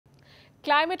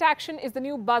Climate action is the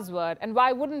new buzzword, and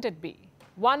why wouldn't it be?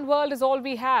 One world is all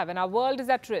we have, and our world is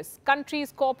at risk.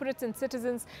 Countries, corporates and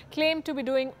citizens claim to be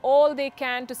doing all they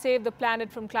can to save the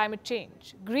planet from climate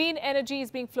change. Green energy is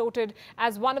being floated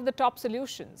as one of the top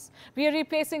solutions. We are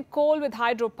replacing coal with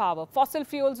hydropower, fossil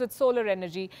fuels with solar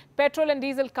energy, petrol and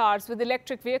diesel cars with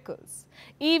electric vehicles.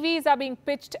 EVs are being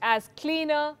pitched as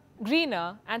cleaner,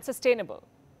 greener and sustainable.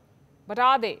 But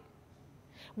are they?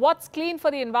 What's clean for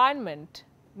the environment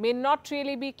may not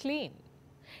really be clean.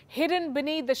 Hidden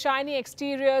beneath the shiny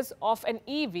exteriors of an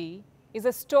EV is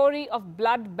a story of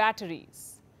blood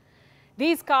batteries.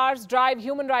 These cars drive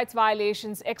human rights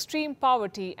violations, extreme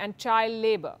poverty and child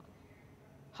labor.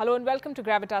 Hello and welcome to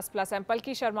Gravitas Plus. I'm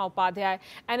Palki Sharma Upadhyay.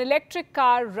 An electric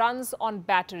car runs on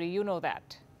battery, you know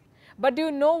that. But do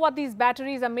you know what these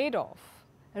batteries are made of?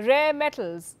 Rare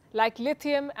metals like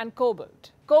lithium and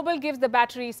cobalt. Cobalt gives the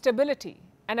battery stability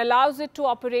and allows it to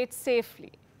operate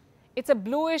safely. It's a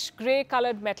bluish-grey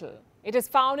coloured metal. It is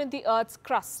found in the Earth's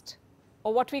crust,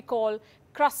 or what we call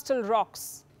crustal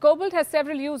rocks. Cobalt has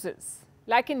several uses,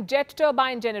 like in jet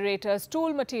turbine generators,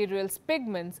 tool materials,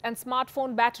 pigments and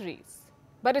smartphone batteries.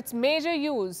 But its major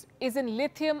use is in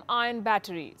lithium-ion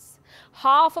batteries.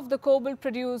 Half of the cobalt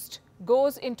produced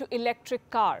goes into electric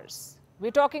cars.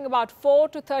 We're talking about 4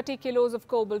 to 30 kilos of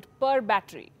cobalt per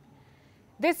battery.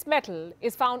 This metal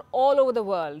is found all over the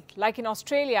world, like in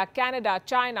Australia, Canada,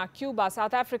 China, Cuba,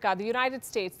 South Africa, the United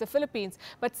States, the Philippines.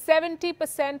 But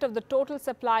 70% of the total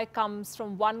supply comes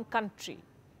from one country,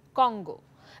 Congo,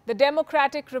 the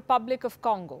Democratic Republic of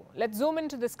Congo. Let's zoom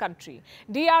into this country.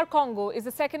 DR Congo is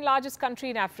the second largest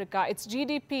country in Africa. Its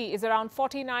GDP is around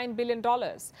 $49 billion.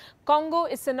 Congo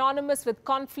is synonymous with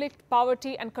conflict,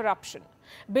 poverty and corruption.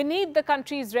 Beneath the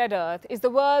country's red earth is the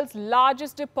world's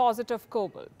largest deposit of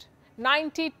cobalt.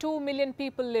 92 million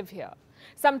people live here.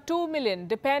 Some 2 million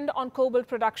depend on cobalt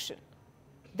production.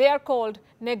 They are called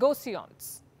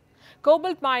negociants.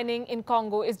 Cobalt mining in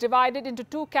Congo is divided into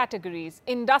two categories: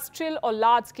 industrial or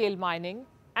large-scale mining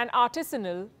and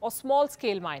artisanal or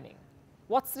small-scale mining.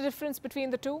 What's the difference between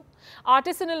the two?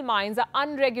 Artisanal mines are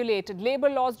unregulated. Labor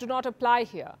laws do not apply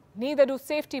here. Neither do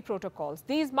safety protocols.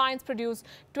 These mines produce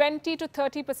 20 to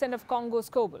 30% of Congo's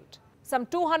cobalt. Some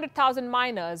 200,000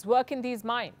 miners work in these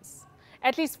mines.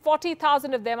 At least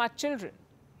 40,000 of them are children,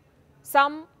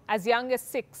 some as young as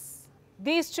 6.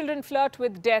 These children flirt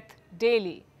with death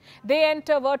daily. They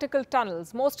enter vertical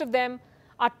tunnels. Most of them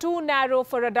are too narrow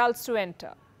for adults to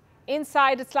enter.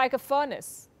 Inside, it's like a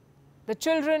furnace. The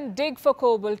children dig for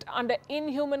cobalt under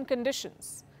inhuman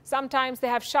conditions. Sometimes they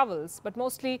have shovels, but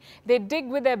mostly they dig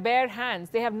with their bare hands.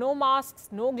 They have no masks,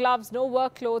 no gloves, no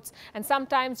work clothes, and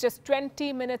sometimes just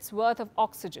 20 minutes worth of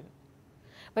oxygen.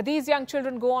 But these young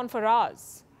children go on for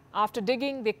hours. After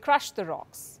digging, they crush the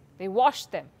rocks, they wash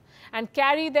them, and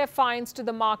carry their finds to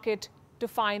the market to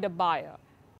find a buyer.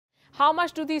 How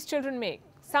much do these children make?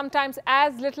 Sometimes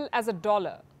as little as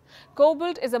 $1.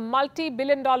 Cobalt is a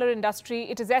multi-billion-dollar industry.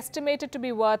 It is estimated to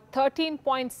be worth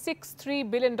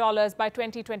 $13.63 billion by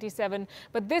 2027.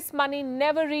 But this money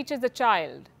never reaches the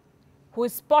child who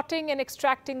is spotting and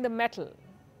extracting the metal.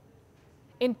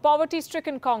 In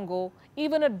poverty-stricken Congo,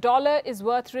 even $1 is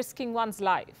worth risking one's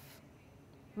life.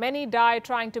 Many die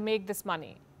trying to make this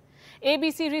money.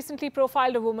 ABC recently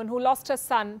profiled a woman who lost her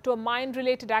son to a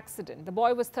mine-related accident. The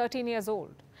boy was 13 years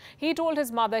old. He told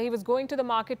his mother he was going to the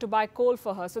market to buy coal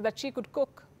for her so that she could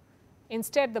cook.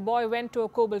 Instead, the boy went to a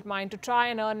cobalt mine to try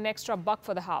and earn an extra buck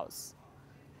for the house.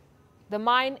 The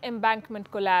mine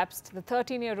embankment collapsed. The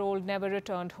 13-year-old never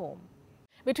returned home.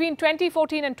 Between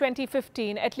 2014 and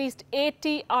 2015, at least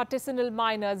 80 artisanal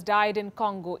miners died in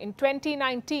Congo. In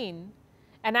 2019,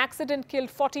 an accident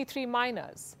killed 43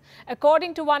 miners.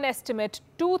 According to one estimate,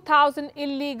 2,000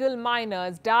 illegal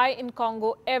miners die in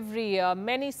Congo every year.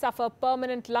 Many suffer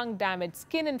permanent lung damage,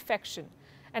 skin infection,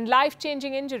 and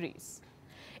life-changing injuries.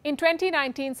 In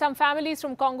 2019, some families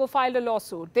from Congo filed a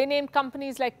lawsuit. They named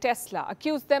companies like Tesla,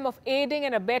 accused them of aiding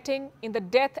and abetting in the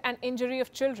death and injury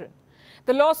of children.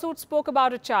 The lawsuit spoke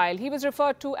about a child. He was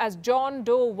referred to as John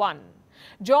Doe 1.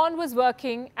 John was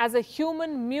working as a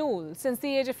human mule since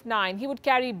the age of 9. He would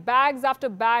carry bags after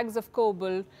bags of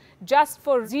cobalt just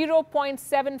for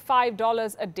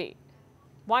 $0.75 a day.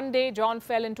 One day, John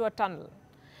fell into a tunnel.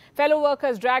 Fellow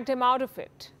workers dragged him out of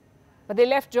it. But they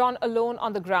left John alone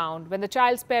on the ground. When the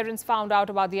child's parents found out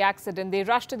about the accident, they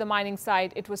rushed to the mining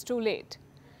site. It was too late.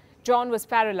 John was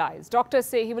paralyzed. Doctors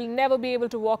say he will never be able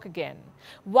to walk again.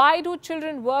 Why do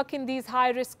children work in these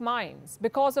high-risk mines?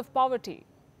 Because of poverty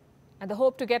and the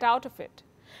hope to get out of it.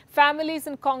 Families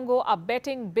in Congo are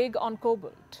betting big on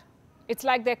cobalt. It's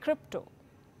like their crypto,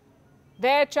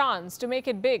 their chance to make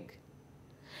it big.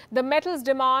 The metal's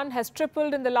demand has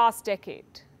tripled in the last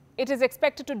decade. It is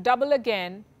expected to double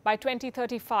again by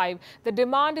 2035. The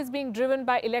demand is being driven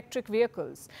by electric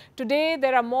vehicles. Today,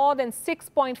 there are more than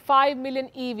 6.5 million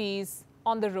EVs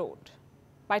on the road.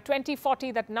 By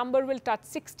 2040, that number will touch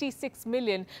 66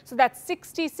 million. So that's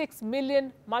 66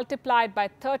 million multiplied by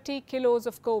 30 kilos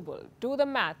of cobalt. Do the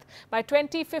math. By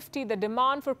 2050, the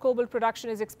demand for cobalt production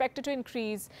is expected to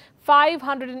increase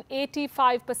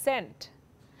 585%.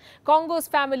 Congo's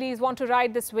families want to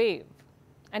ride this wave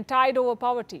and tide over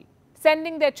poverty.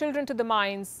 Sending their children to the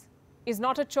mines is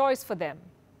not a choice for them,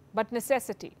 but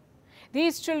necessity.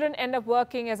 These children end up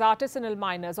working as artisanal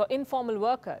miners or informal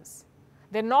workers.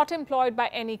 They're not employed by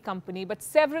any company, but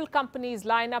several companies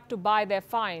line up to buy their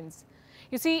finds.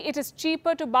 You see, it is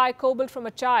cheaper to buy cobalt from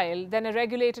a child than a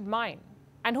regulated mine.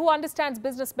 And who understands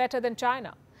business better than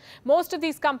China? Most of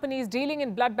these companies dealing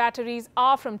in blood batteries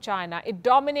are from China. It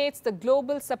dominates the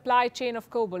global supply chain of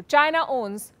cobalt. China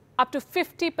owns up to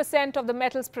 50% of the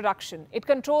metal's production. It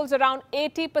controls around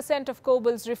 80% of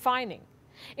cobalt's refining.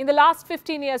 In the last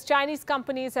 15 years, Chinese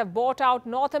companies have bought out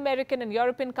North American and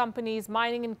European companies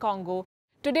mining in Congo.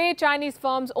 Today, Chinese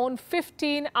firms own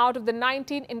 15 out of the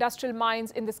 19 industrial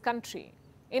mines in this country.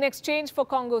 In exchange for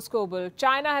Congo's cobalt,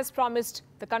 China has promised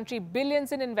the country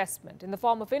billions in investment in the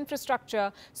form of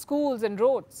infrastructure, schools and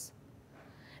roads.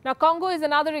 Now, Congo is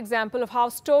another example of how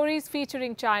stories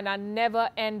featuring China never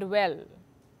end well.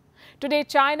 Today,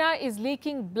 China is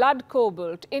leaking blood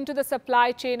cobalt into the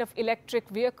supply chain of electric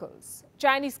vehicles.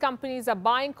 Chinese companies are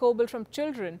buying cobalt from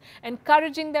children,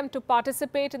 encouraging them to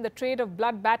participate in the trade of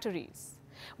blood batteries.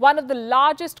 One of the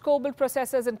largest cobalt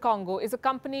processors in Congo is a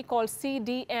company called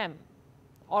CDM,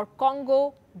 or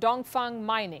Congo Dongfang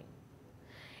Mining.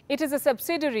 It is a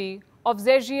subsidiary of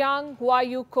Zhejiang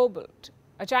Huayu Cobalt,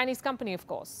 a Chinese company, of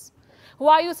course.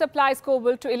 Huayu supplies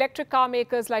cobalt to electric car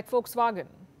makers like Volkswagen.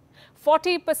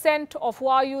 40% of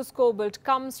Huayu's cobalt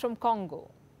comes from Congo.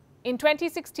 In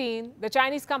 2016, the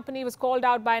Chinese company was called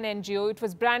out by an NGO. It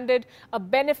was branded a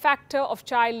benefactor of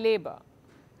child labor.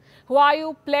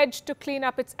 Huayu pledged to clean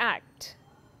up its act.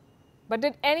 But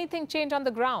did anything change on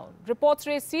the ground? Reports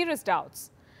raise serious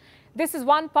doubts. This is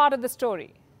one part of the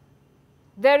story.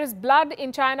 There is blood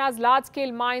in China's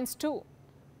large-scale mines too.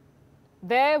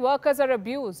 There, workers are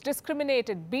abused,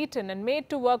 discriminated, beaten and made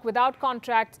to work without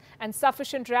contracts and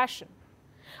sufficient ration.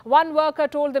 One worker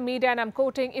told the media, and I'm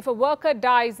quoting, "If a worker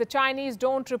dies, the Chinese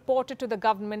don't report it to the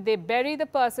government. They bury the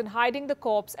person, hiding the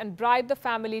corpse, and bribe the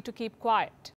family to keep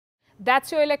quiet."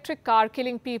 That's your electric car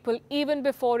killing people even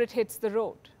before it hits the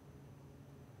road.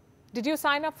 Did you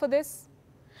sign up for this?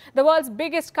 The world's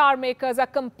biggest car makers are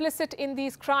complicit in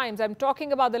these crimes. I'm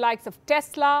talking about the likes of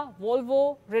Tesla,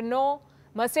 Volvo, Renault,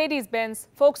 Mercedes-Benz,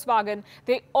 Volkswagen.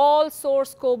 They all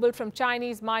source cobalt from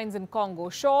Chinese mines in Congo.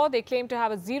 Sure, they claim to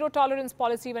have a zero-tolerance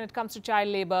policy when it comes to child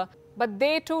labor, but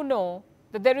they too know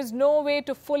that there is no way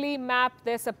to fully map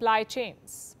their supply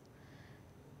chains.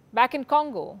 Back in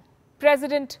Congo,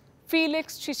 President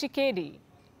Felix Tshisekedi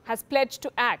has pledged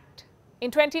to act.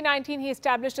 In 2019, he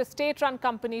established a state-run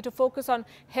company to focus on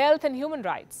health and human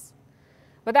rights.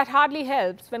 But that hardly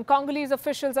helps when Congolese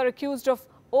officials are accused of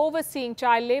overseeing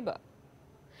child labor.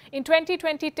 In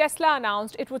 2020, Tesla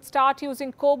announced it would start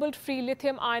using cobalt-free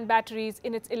lithium-ion batteries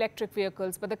in its electric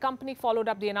vehicles, but the company followed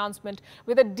up the announcement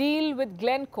with a deal with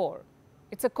Glencore.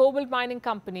 It's a cobalt mining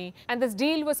company, and this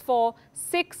deal was for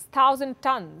 6,000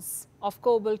 tons of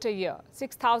cobalt a year.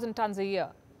 6,000 tons a year.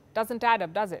 Doesn't add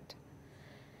up, does it?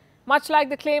 Much like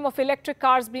the claim of electric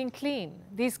cars being clean,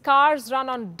 these cars run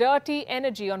on dirty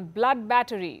energy, on blood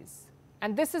batteries.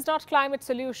 And this is not climate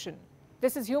solution.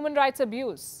 This is human rights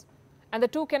abuse. And the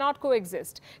two cannot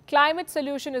coexist. Climate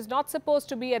solution is not supposed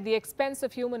to be at the expense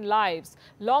of human lives.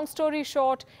 Long story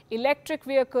short, electric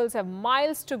vehicles have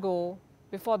miles to go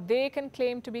before they can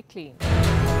claim to be clean.